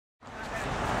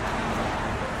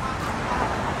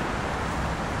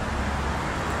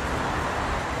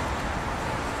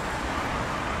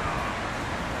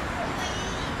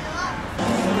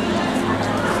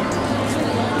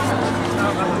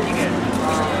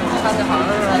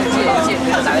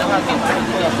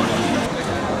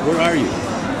Where are you?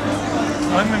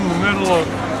 I'm in the middle of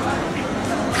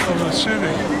the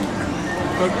city,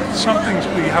 but something's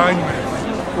behind me.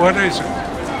 What is it? I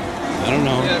don't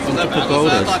know. Some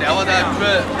pagodas.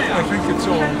 I think it's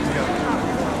all together.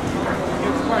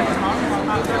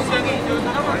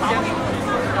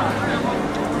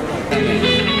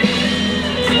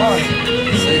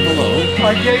 Say hello.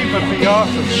 I gave at the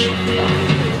office.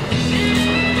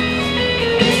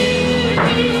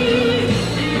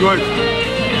 Good.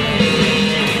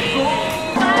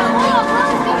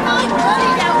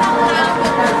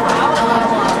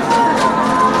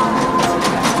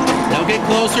 Now get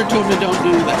closer to him and don't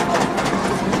do that.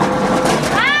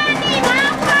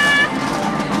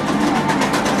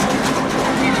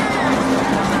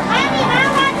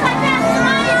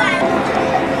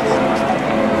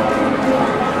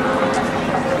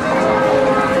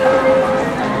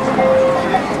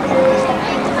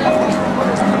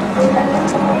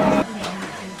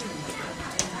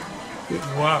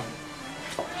 Wow.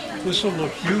 This will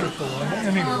look beautiful on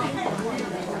anyone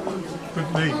but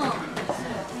me.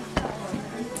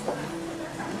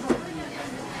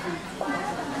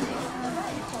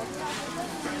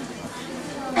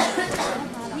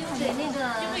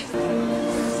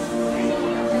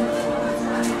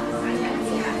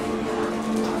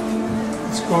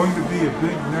 It's going to be a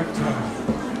big necktie.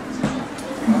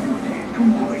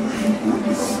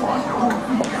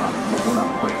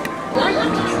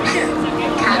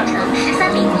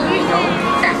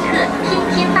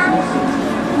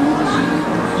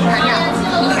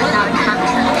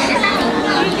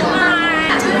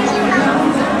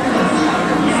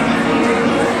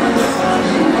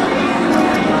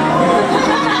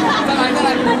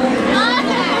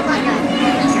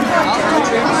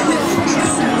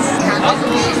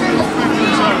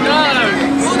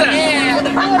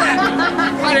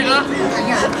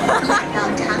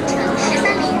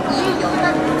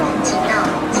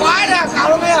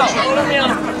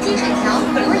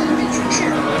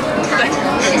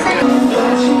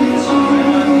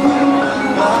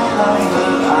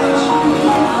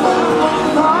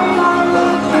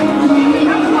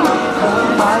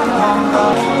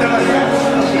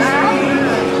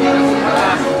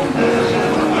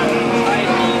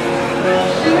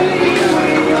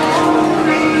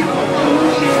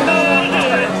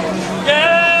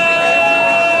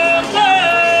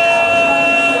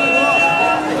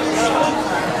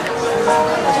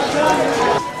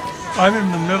 I'm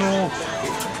in the middle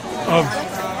of,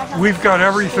 we've got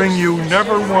everything you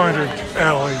never wanted,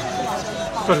 Allie,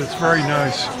 but it's very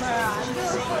nice.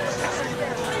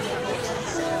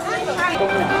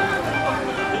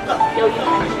 由于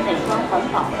产品美观环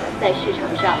保，在市场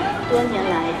上多年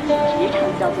来一直畅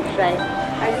销不衰，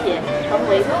而且成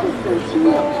为特色新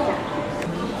颖夏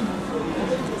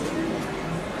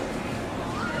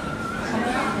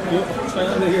品。穿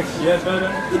上那个鞋，穿上。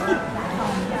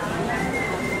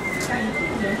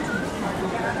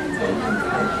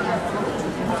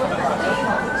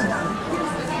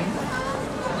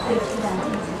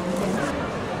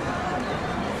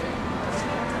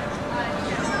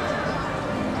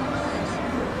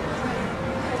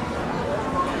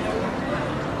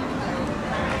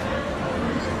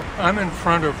I'm in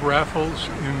front of Raffles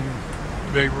in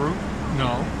Beirut.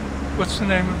 No. What's the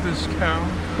name of this town?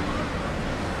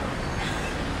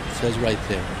 It says right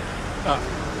there.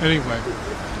 Anyway,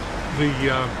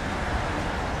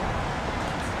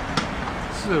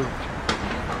 it's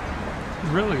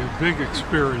really a big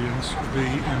experience to be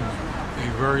in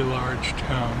a very large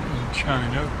town in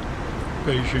China,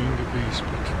 Beijing to be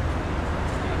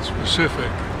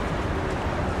specific,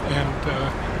 and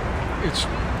it's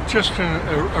just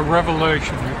a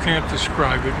revelation. You can't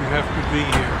describe it. You have to be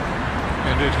here,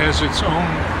 and it has its own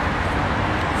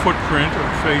footprint or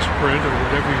face print or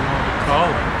whatever you want to call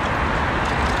it.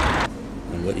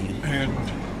 And what do you? And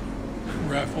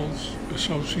Raffles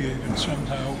associated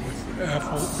somehow with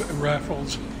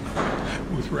Raffles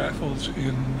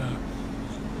in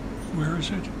where is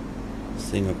it?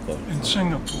 Singapore. In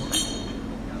Singapore,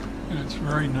 and it's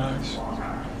very nice.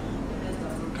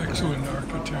 Excellent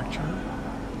architecture.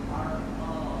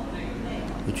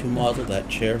 Would you model that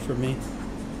chair for me?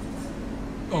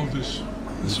 Oh, this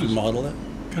Would you model it?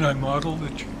 Can I model the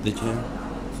chair? The chair?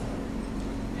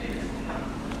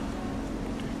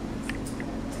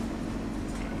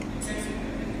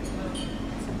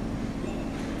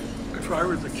 If I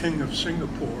were the king of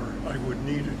Singapore, I would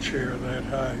need a chair that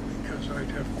high because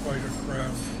I'd have quite a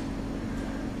crowd.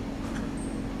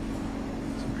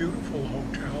 It's a beautiful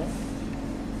hotel.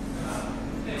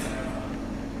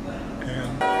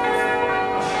 And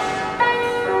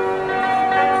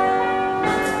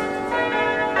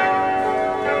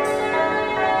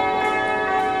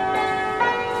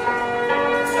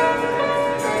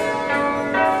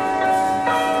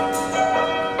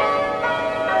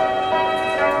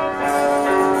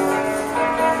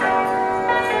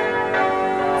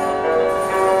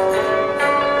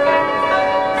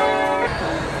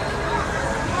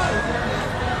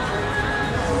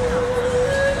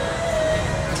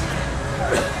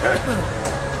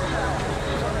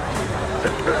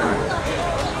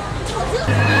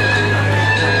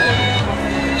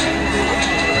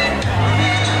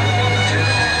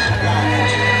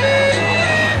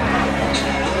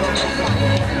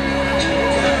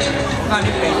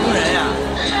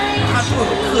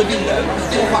特定的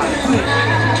说话对。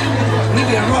你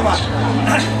比如说吧，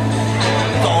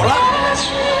走了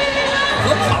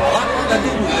和跑了那都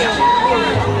不一样。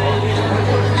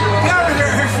第二个是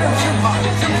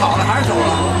跑了还是走了？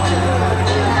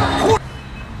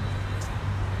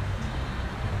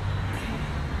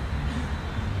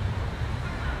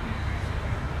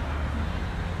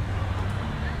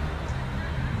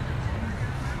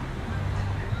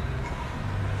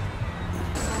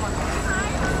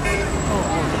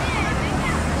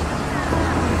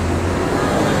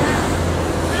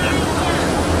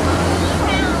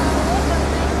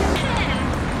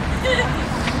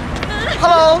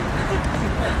 Hello.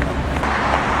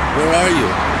 Where are you?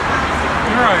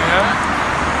 Here I am.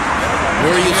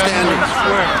 Where are you standing? Tiananmen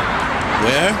Square.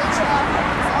 Where?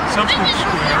 Something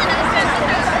Square.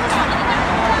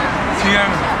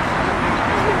 Tiananmen.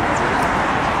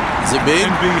 Is it big?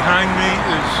 And behind me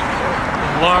is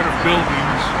a lot of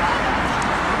buildings.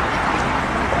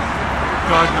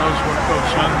 God knows what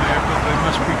goes on there, but they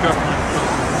must be government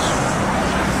buildings.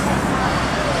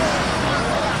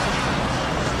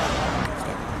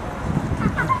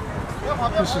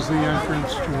 This is the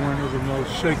entrance to one of the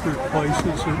most sacred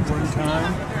places at one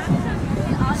time.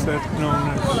 Is that known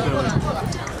as,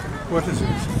 what is it?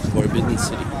 Forbidden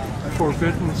City.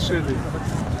 Forbidden City.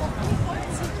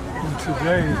 And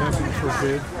today, heaven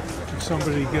forbid, if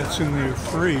somebody gets in there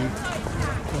free,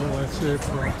 well, that's their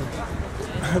problem.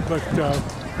 But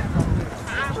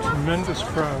tremendous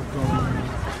crowd going on.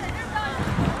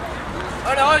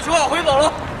 2位去往回走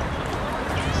了，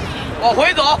往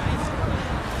回走。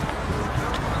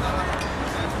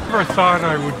 Never thought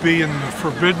I would be in the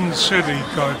Forbidden City,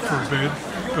 God forbid,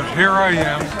 but here I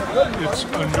am. It's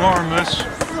enormous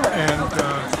and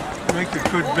make a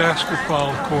good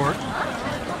basketball court,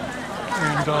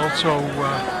 and also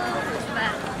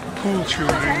pool shooting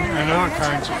and other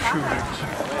kinds of shootings.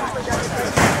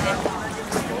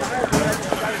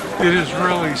 It is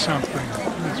really something.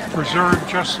 It's preserved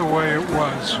just the way it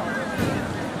was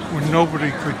when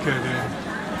nobody could get in.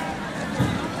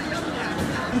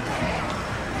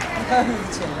 切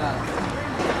掉，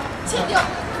这样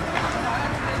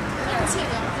切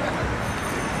掉，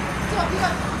掉掉。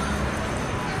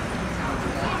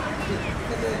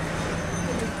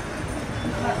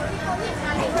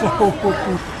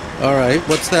 All right,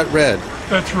 what's that red?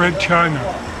 That's red china.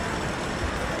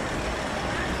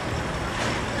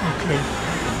 Okay.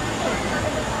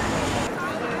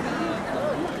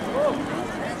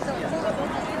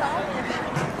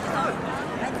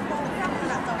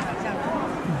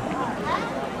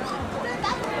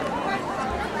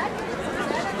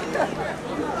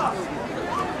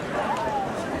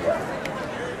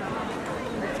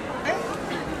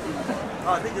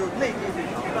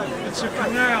 It's a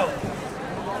canal.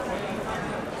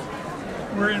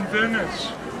 We're in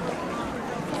Venice.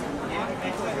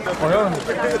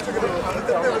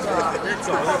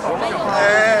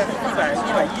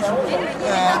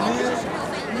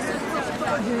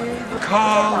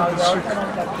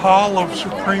 Hall of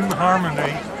Supreme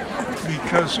Harmony,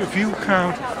 because if you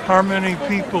count how many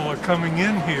people are coming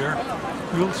in here,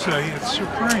 you'll say it's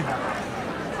supreme.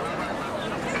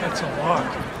 That's a lot.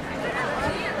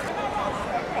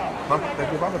 好，在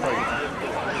第8个造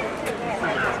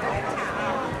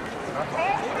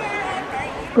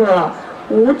诣。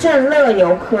无证乐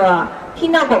游客，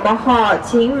听到广播后，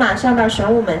请马上到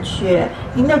神武门去。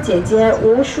您的姐姐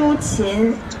吴淑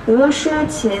琴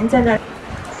在那儿。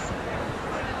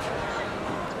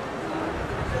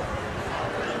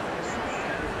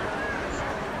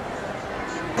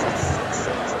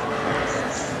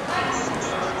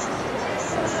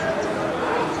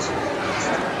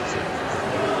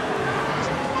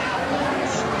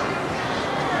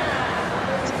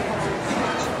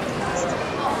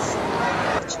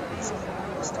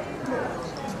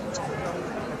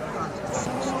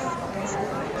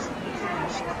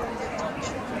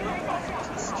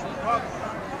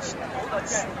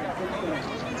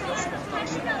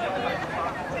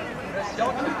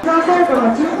 10%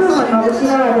の10分ほど後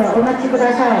ろまでお待ちく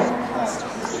ださい。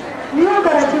日本か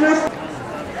ら来ました。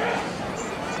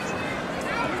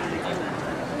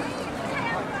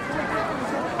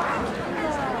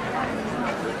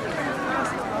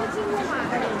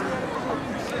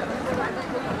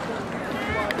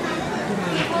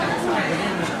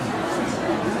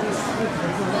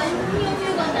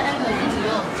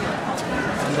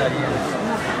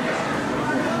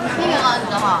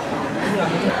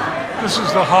 This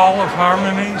is the Hall of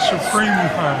Harmony, Supreme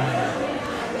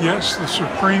Harmony. Yes, the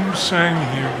Supremes sang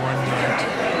here one night.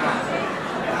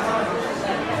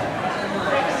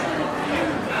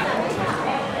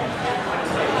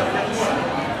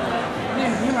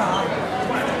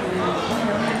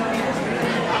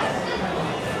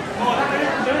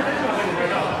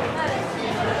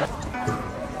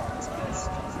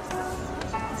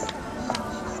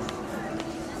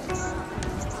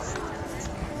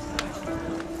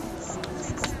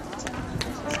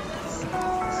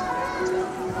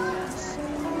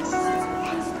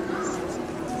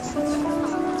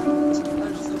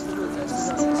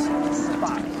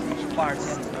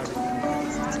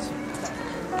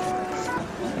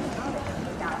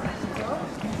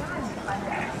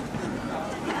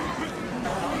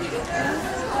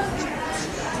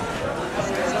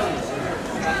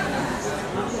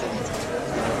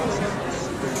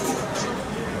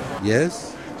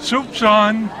 Yes? Soup's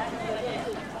on.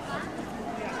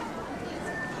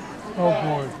 Oh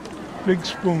boy, big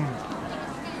spoon.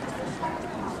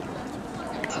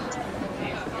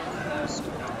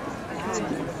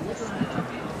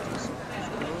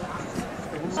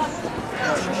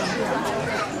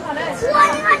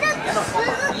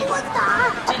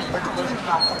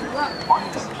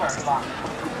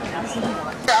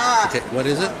 Okay, what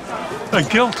is it? A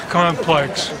guilt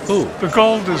complex. Who? The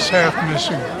gold is half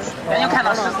missing.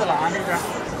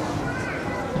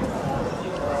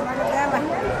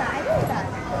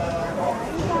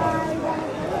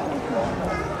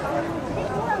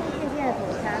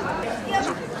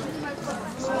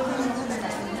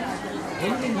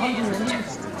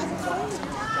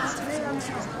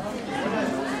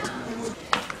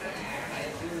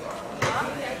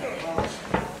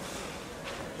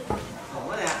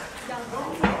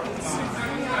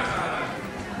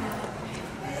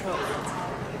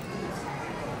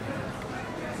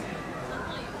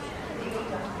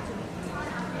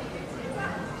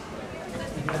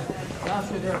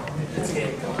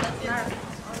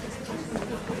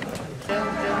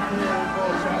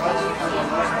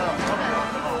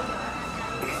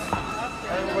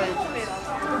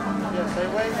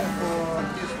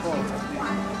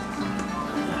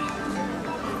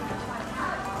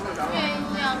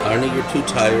 Arnie, you're too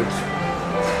tired.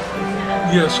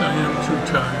 Yes, I am too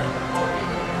tired.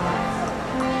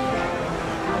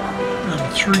 I'm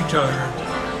 3 tired.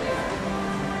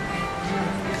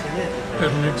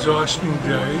 Had an exhausting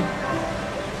day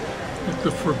at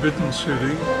the Forbidden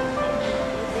City.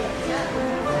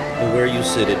 And where are you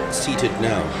seated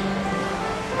now?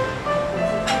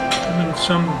 I'm in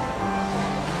some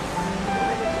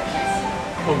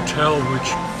hotel which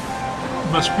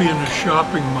must be in a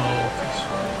shopping mall.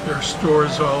 There are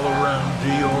stores all around,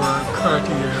 Dior,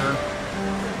 Cartier.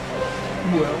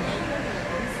 Who else?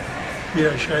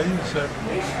 Piaget, is that?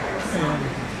 And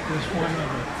there's one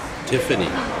other. Tiffany.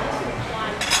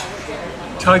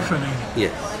 Tiffany.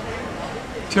 Yes.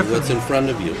 Tiffany. What's in front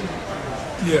of you?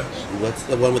 Yes. What's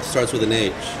the one that starts with an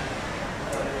H?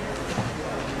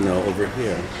 No, over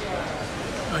here.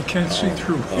 I can't see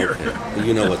through here. Okay. Well,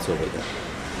 you know what's over there.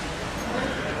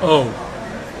 Oh.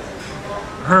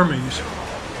 Hermes.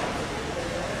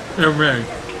 Hermes.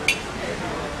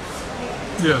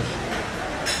 Yes.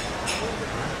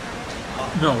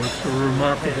 No, it's a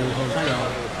remarkable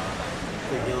hotel.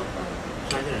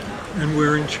 And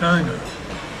we're in China.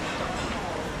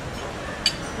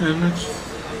 And it's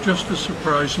just a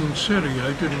surprising city.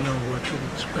 I didn't know what to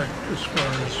expect as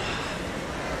far as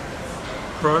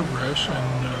progress.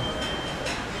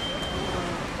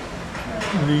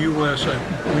 And in the U.S.,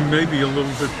 we may be a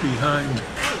little bit behind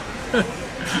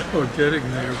or getting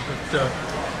there, but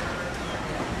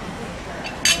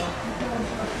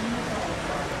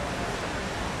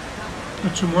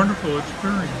it's a wonderful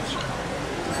experience.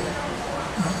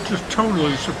 I'm just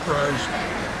totally surprised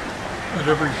at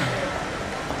everything.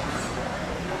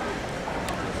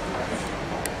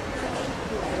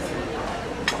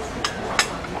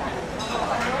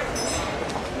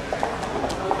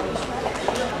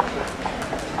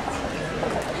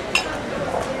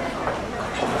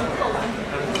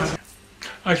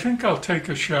 I think I'll take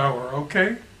a shower,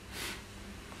 okay?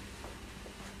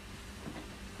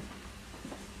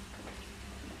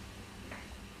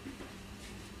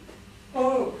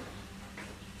 Oh.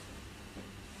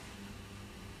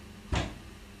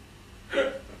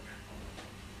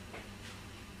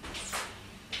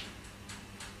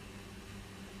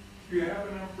 Do you have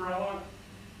an umbrella?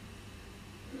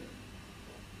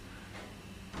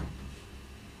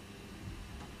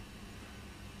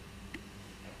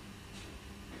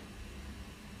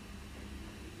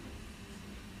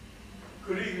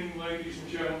 Good evening, ladies and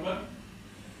gentlemen.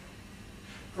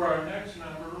 For our next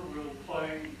number, we'll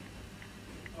play,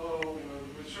 the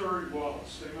Missouri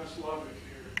Waltz. They must love it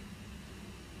here.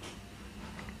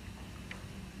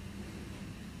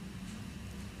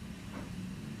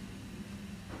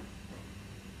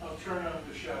 I'll turn on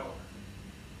the shower.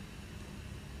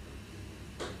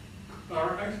 All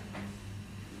right?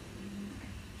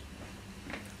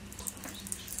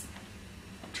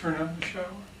 Turn on the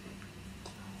shower.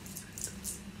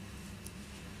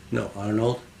 No,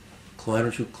 Arnold, why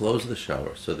don't you close the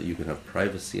shower so that you can have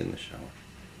privacy in the shower?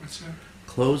 What's that?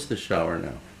 Close the shower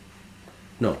now.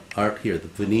 No, art here, the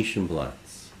Venetian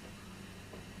blinds.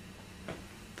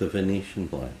 The Venetian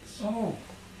blinds. Oh.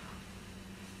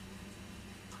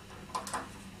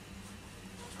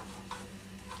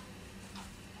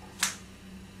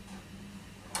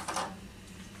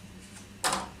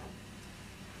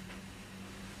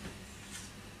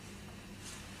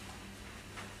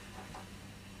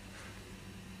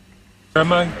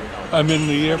 Am I? I'm in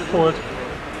the airport,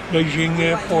 Beijing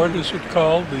Airport, is it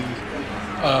called?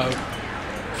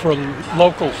 For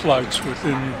local flights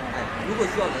within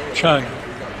China.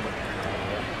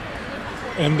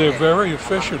 And they're very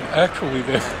efficient. Actually,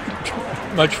 they're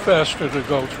much faster to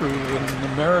go through than an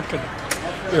American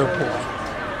airport.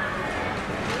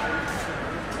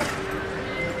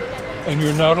 And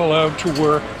you're not allowed to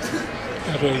work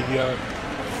at a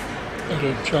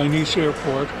Chinese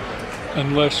airport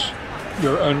unless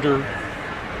you're under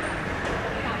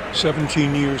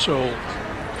 17 years old.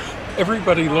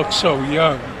 Everybody looks so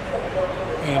young.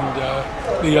 And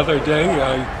the other day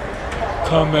I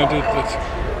commented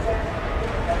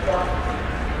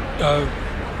that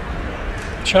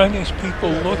Chinese people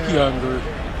look younger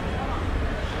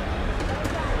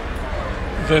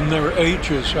than their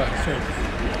ages, I think,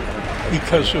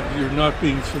 because of you're not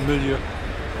being familiar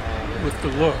with the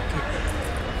look.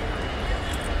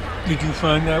 Did you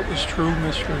find that was true,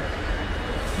 Mr.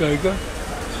 Vega?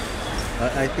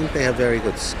 I think they have very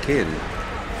good skin.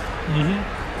 Mm-hmm.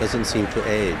 Doesn't seem to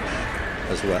age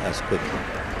as well as quickly.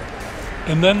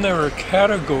 And then there are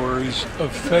categories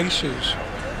of faces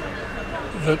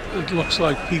that it looks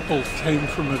like people came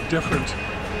from a different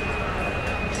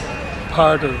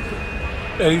part of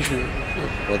Asia.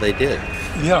 Well, they did.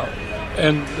 Yeah,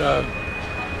 and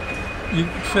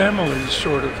families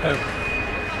sort of have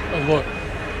a look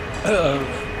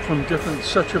from different,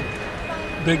 such a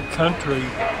big country,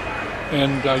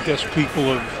 and I guess people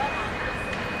have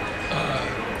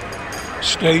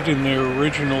stayed in their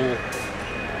original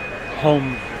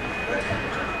home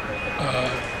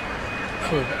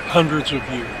for hundreds of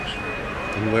years.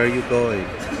 And where are you going?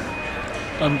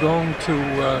 I'm going to,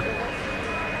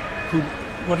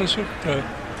 what is it?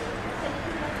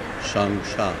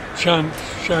 Changsha.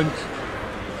 Changsha.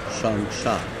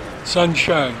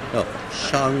 Sunshine. No,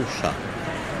 Changsha.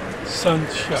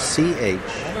 Sunshine. C-H.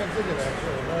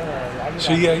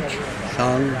 C-H?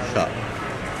 Changsha.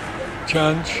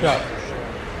 Changsha.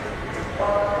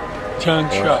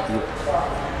 Changsha.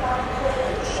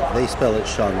 They spell it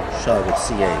Changsha with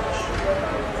C-H.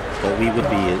 But we would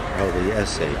be probably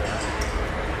S-H.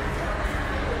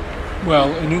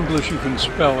 Well, in English you can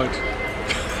spell it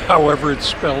however it's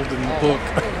spelled in the book.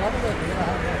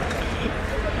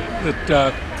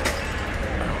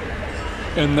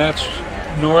 And that's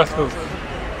north of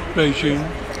Beijing.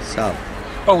 South.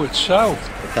 Oh, it's south.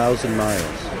 1,000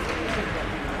 miles.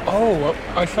 Oh,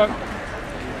 I thought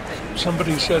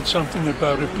somebody said something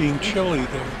about it being chilly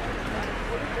there.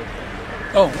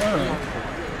 Oh, all right.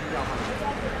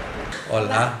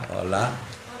 Hola, hola.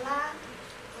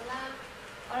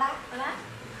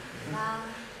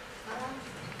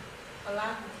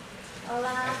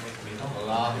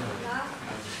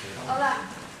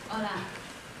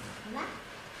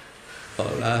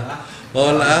 Hola.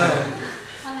 Hola.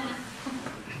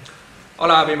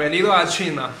 Hola, bienvenido a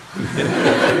China.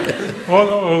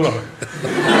 Hola, hola.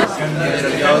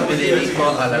 Yo me dedico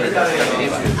a la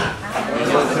legislativa.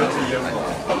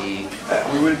 Y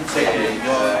yo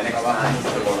trabajo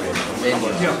mucho con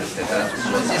convenios, etc.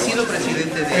 He sido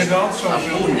presidente de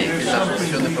APUNE, que es la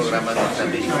Asociación de Programas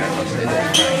Norteamericanos.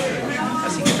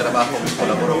 Así que trabajo,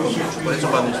 colaboro con mucho. Por eso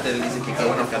cuando ustedes dicen que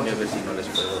bueno, cambio, a ver si no les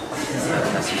puedo dar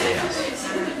unas ideas.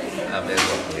 A ver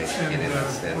lo que quieren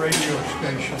hacer.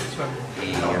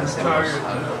 Y hacemos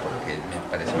algo porque me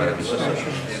parece maravilloso.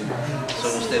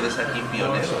 Son ustedes aquí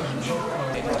pioneros.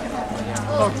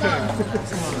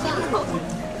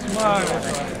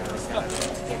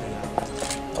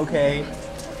 Okay.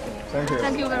 Thank you.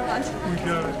 Thank you very much.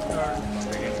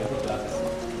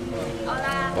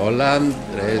 Hola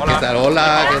Andrés, ¿qué tal?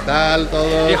 Hola, ¿qué tal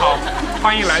todos? 你好，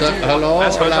欢迎来中国， Hello, 来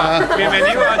长沙 hola.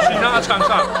 Bienvenido a China, a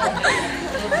Changsha.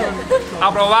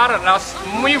 A probar las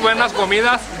muy buenas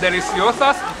comidas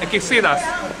deliciosas, exquisitas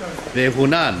De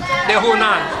Hunan. de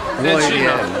Hunan, de Muy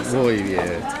China. bien, muy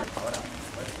bien.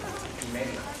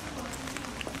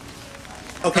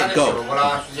 Okay, go.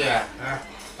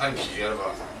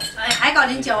 还搞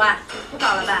零酒啊？不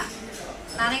搞了吧？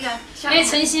拿那个。哎，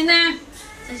陈鑫呢？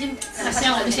陈鑫，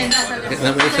像我们现在这个。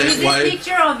 Let me say why.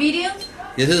 Picture or video?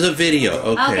 This is a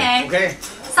video. Okay. Okay.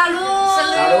 Salud.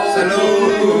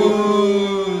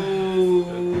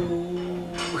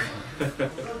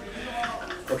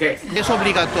 Okay. Es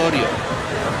obligatorio.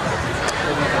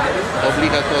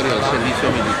 Obligatorio el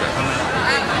servicio militar.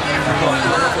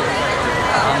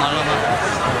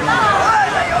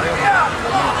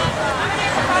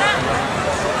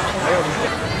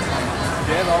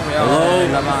 Hello.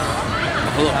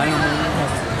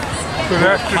 Good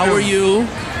afternoon. How are you?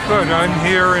 Good. I'm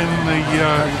here in the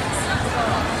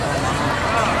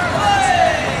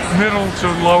middle to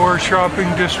lower shopping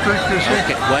district, is it?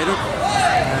 Okay, why don't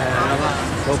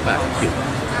go back?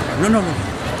 No.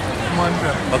 Come on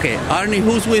back. Okay, Arnie,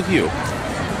 who's with you?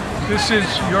 This is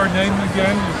your name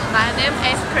again? My name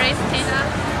is Christina.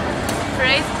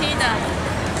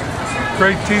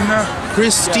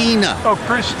 Christina? Oh,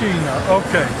 Christina,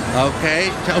 okay. Okay,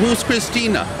 who's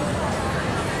Christina?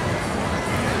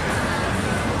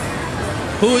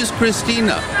 Who is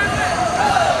Christina?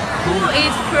 Who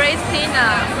is Christina?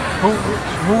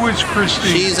 Who is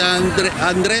Christina? She's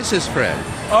Andres' friend.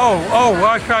 Oh,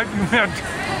 I thought you meant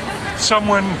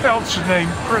someone else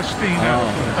named Christina.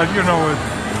 You know, a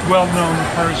well-known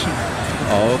person.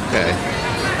 Okay.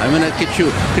 I'm gonna get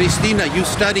you. Christina, you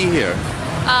study here.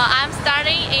 I'm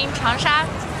studying in Changsha.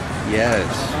 Yes.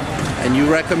 And you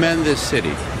recommend this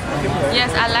city?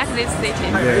 Yes, I like this city.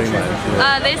 Very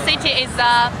much. This city is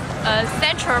the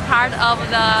central part of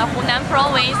the Hunan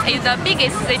Province. It's the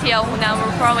biggest city of Hunan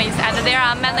Province, and there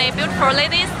are many beautiful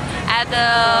ladies and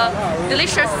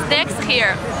delicious snacks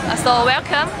here. So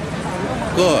welcome.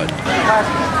 Good.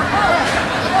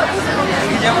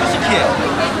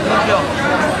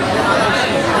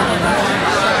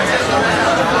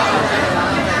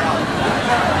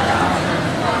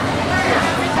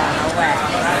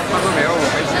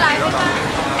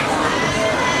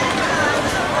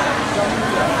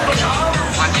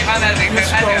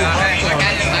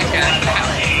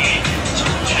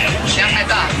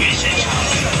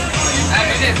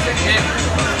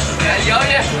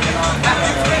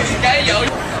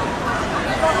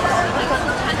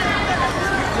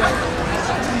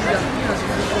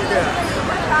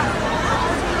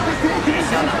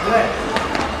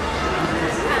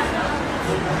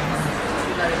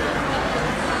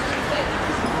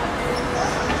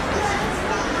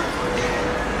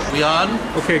 We on?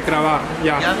 Okay, grabar.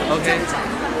 Yeah. Okay.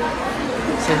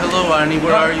 Say hello, Arnie.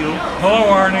 Where are you?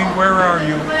 Hello, Arnie. Where are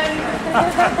you?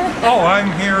 Oh,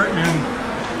 I'm here in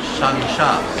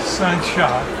Changsha.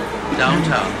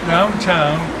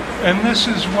 Downtown. And this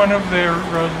is one of their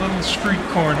little street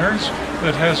corners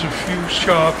that has a few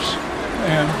shops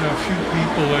and a few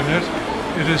people in it.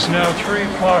 It is now 3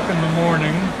 o'clock in the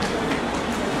morning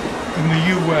in the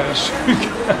U.S.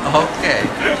 Okay.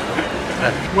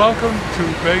 Welcome to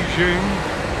Beijing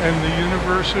and the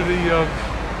University of,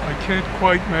 I can't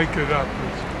quite make it up,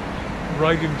 the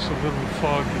writing's a little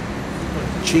foggy.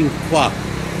 Tsinghua.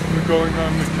 We're going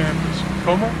on the campus.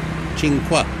 Como?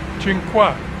 Tsinghua.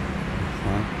 Tsinghua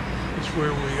is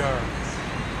where we are.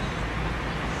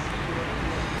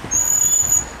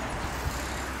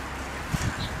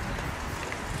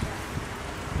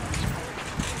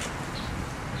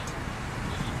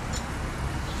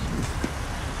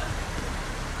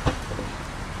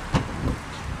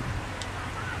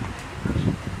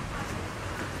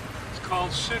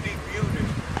 Called City Beauty.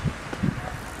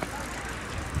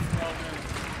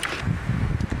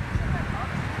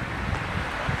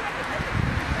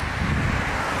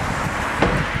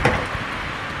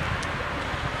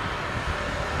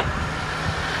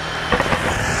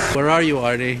 Where are you,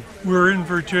 Arnie? We're in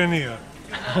Virginia.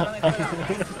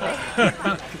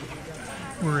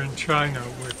 We're in China.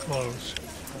 We're close.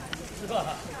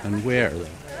 And where?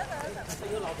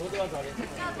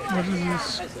 What is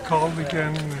this called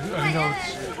again? I know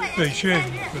it's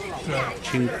Beijing, but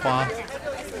Tsinghua.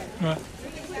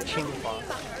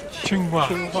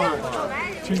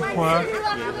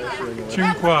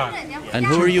 Tsinghua. And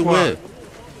who are you with?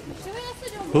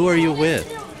 Who are you with?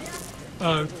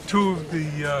 Two of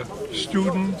the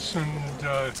students and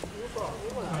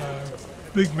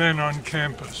big men on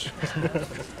campus.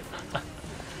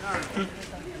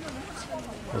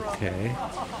 Okay.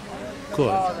 Good.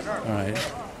 All right.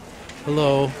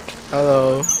 Hello.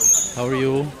 Hello. How are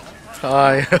you?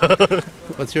 Hi.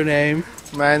 What's your name?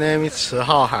 My name is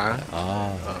Han.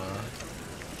 How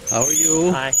are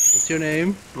you? Hi. What's your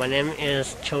name? My name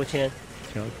is Qiu Tian.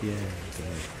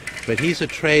 But he's a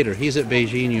trader. He's at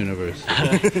Beijing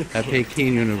University. At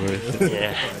Peking University.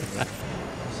 Yeah.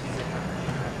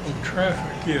 Oh,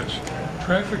 traffic, yes.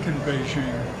 Traffic in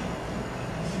Beijing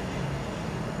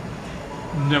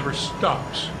never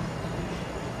stops.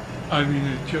 I mean,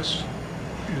 it just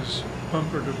is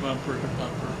bumper to bumper to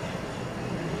bumper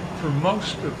for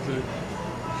most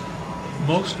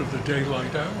of the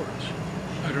daylight hours.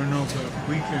 I don't know about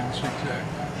weekends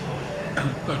exactly,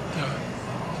 but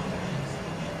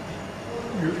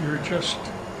you're just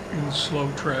in slow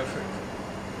traffic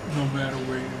no matter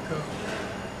where you go.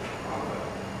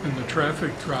 And the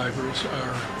traffic drivers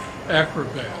are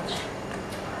acrobats.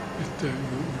 You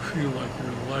feel like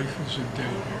your life is in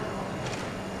danger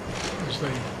as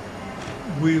they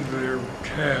weave their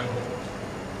cab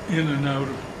in and out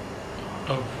of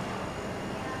of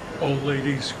old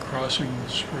ladies crossing the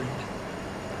street,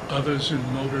 others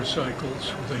in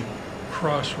motorcycles they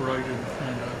cross right in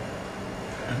front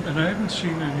of. And I haven't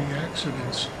seen any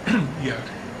accidents yet.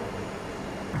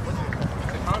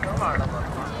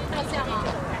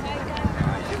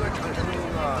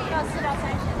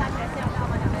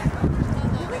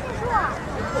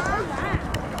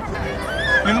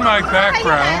 In my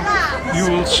background,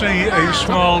 you will see a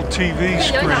small TV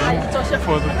screen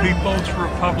for the People's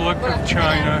Republic of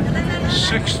China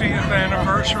 60th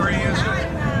anniversary, is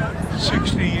it?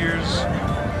 60 years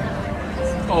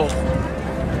old.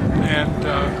 And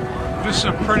this is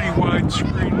a pretty wide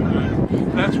screen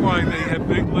one. That's why they have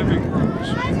big living rooms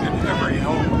in every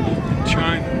home in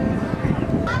China.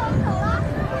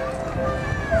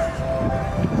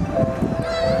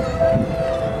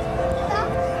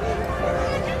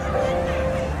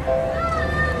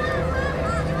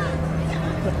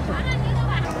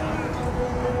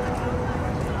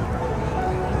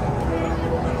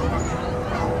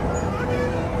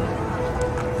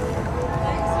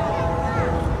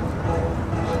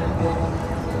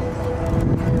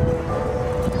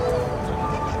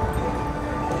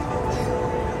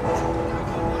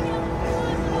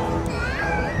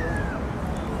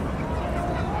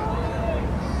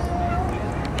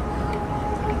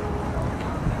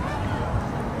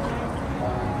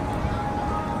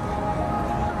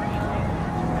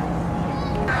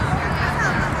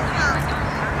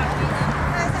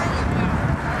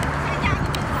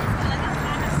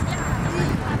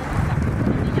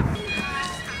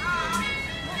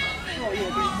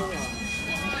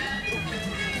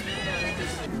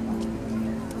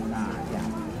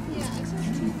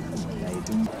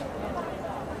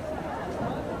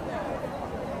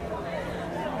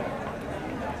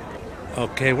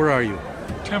 Okay, where are you?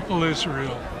 Temple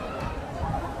Israel.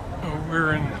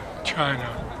 We're in China,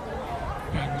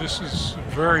 and this is a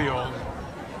very old,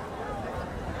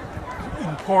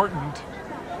 important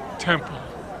temple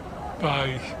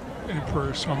by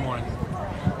Emperor someone.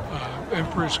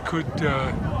 Emperors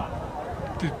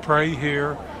did pray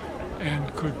here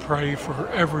and could pray for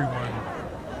everyone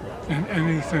and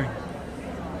anything.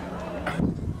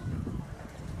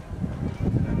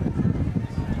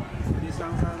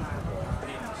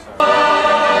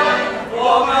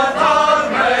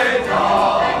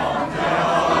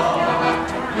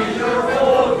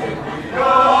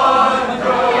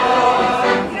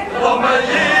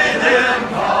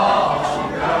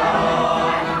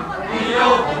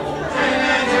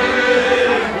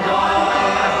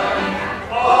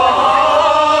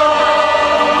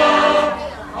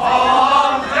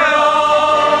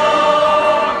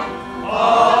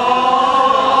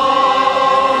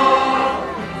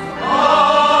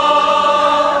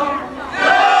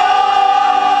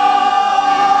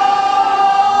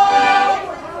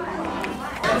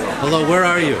 Hello, where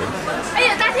are you?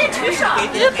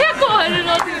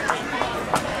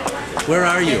 Where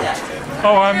are you?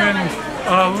 Oh, I'm in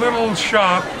a little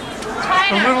shop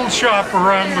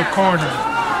around the corner.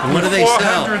 And what do they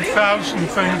sell? 400,000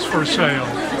 things for sale.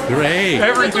 Great.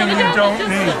 Everything you don't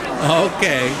need.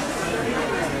 Okay.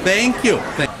 Thank you.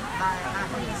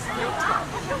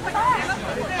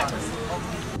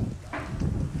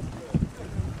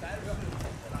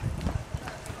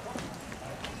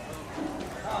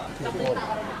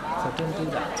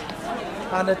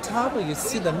 On the top, you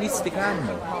see the mystic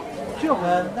animal.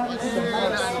 That is the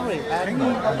three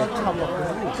animal on the top of the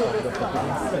roof of the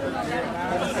Forbidden City.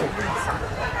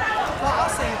 Well,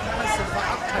 also it has a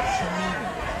architecture meaning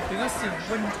because in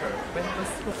winter, when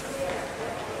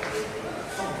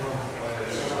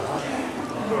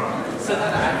the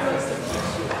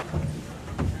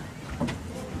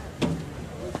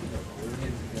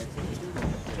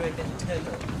dragon tail,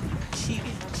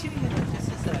 chili, this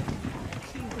is like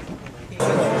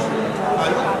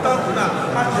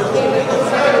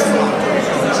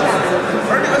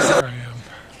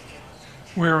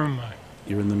Where am I?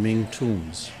 You're in the Ming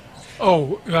tombs.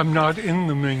 Oh, I'm not in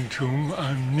the Ming tomb.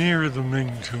 I'm near the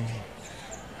Ming tomb.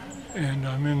 And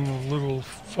I'm in the little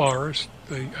forest.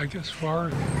 I guess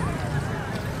forest.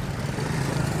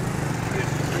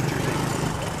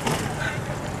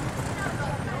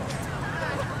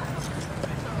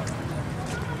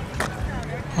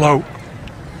 Hello.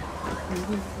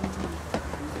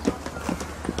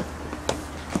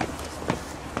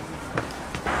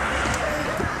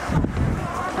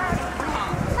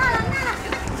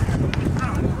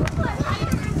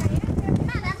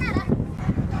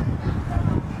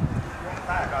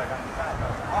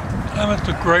 I'm at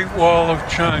the Great Wall of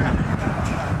China,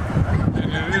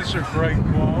 and it is a great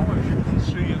wall, as you can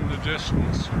see in the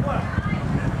distance.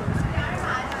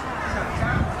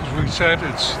 as we said,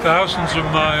 it's thousands of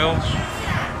miles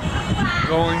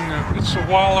going. It's a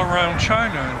wall around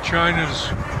China, and China's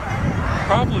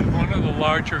probably one of the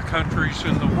larger countries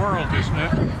in the world, isn't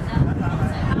it?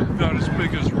 Not as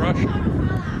big as Russia.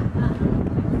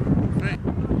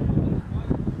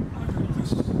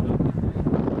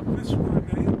 This one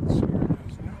ends here,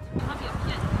 doesn't it?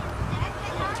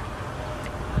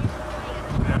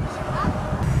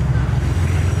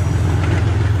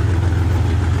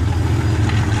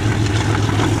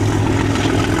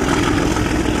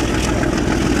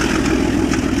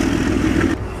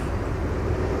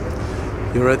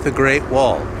 You're at the Great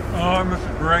Wall. Oh, I'm at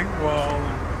the Great Wall.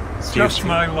 It's just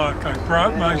my luck. I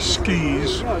brought my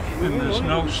skis, and there's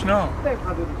no snow.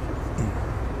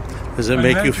 Does it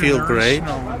make you feel great?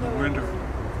 Snow in the winter.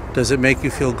 Does it make you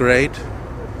feel great?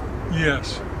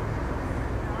 Yes.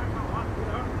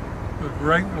 The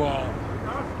Great Wall.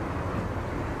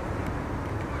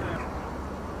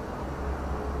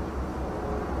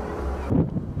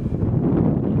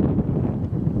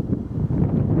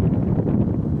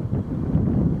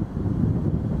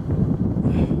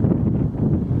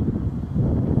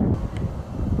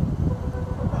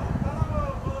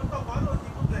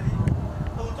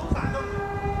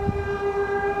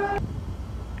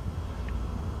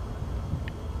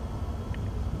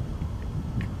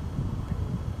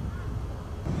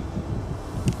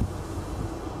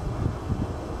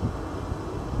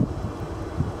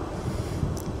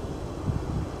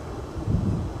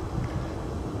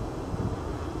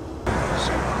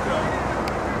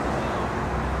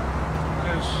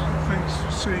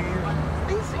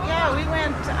 Yeah, we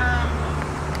went,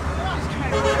 just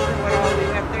trying to remember what all we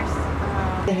went. There's,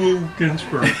 Wu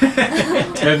Ginsburg.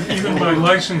 And even my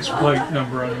license plate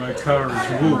number on my car is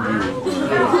Wu.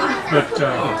 But,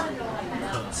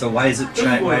 so why is it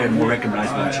why are more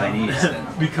recognized by Chinese then?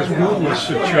 Because Wu was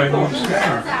a Chinese name.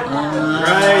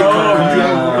 Right.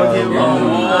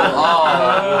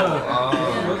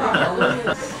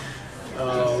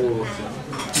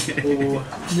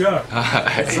 Yeah.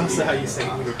 That's also how you say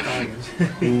it when you're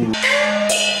Italian.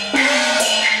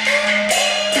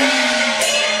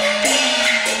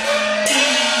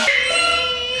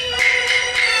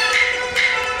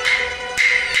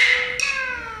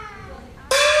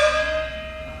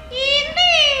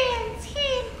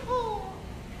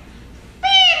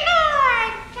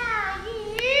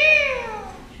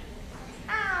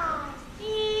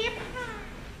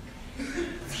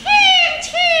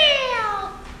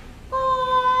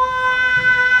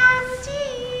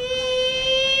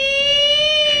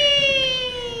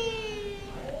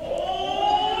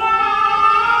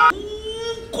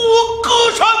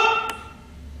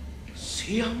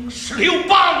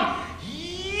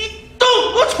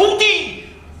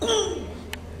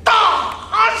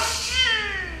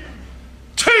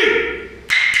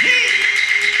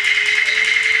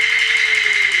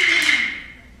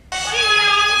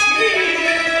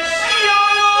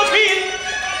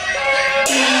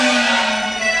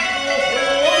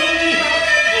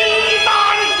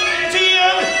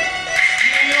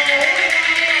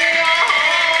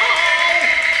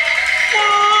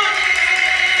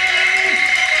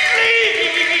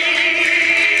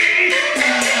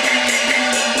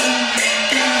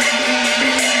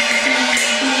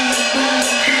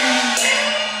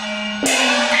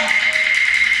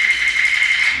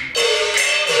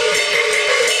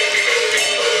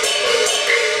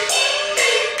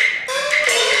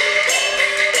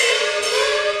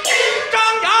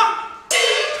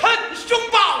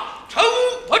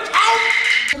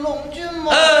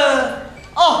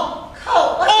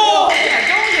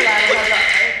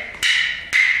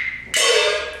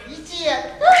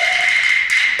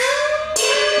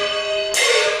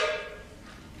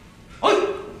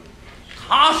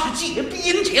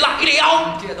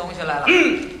借东西来了。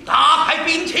打开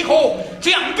兵器库，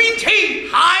将兵器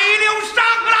抬了上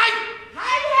来。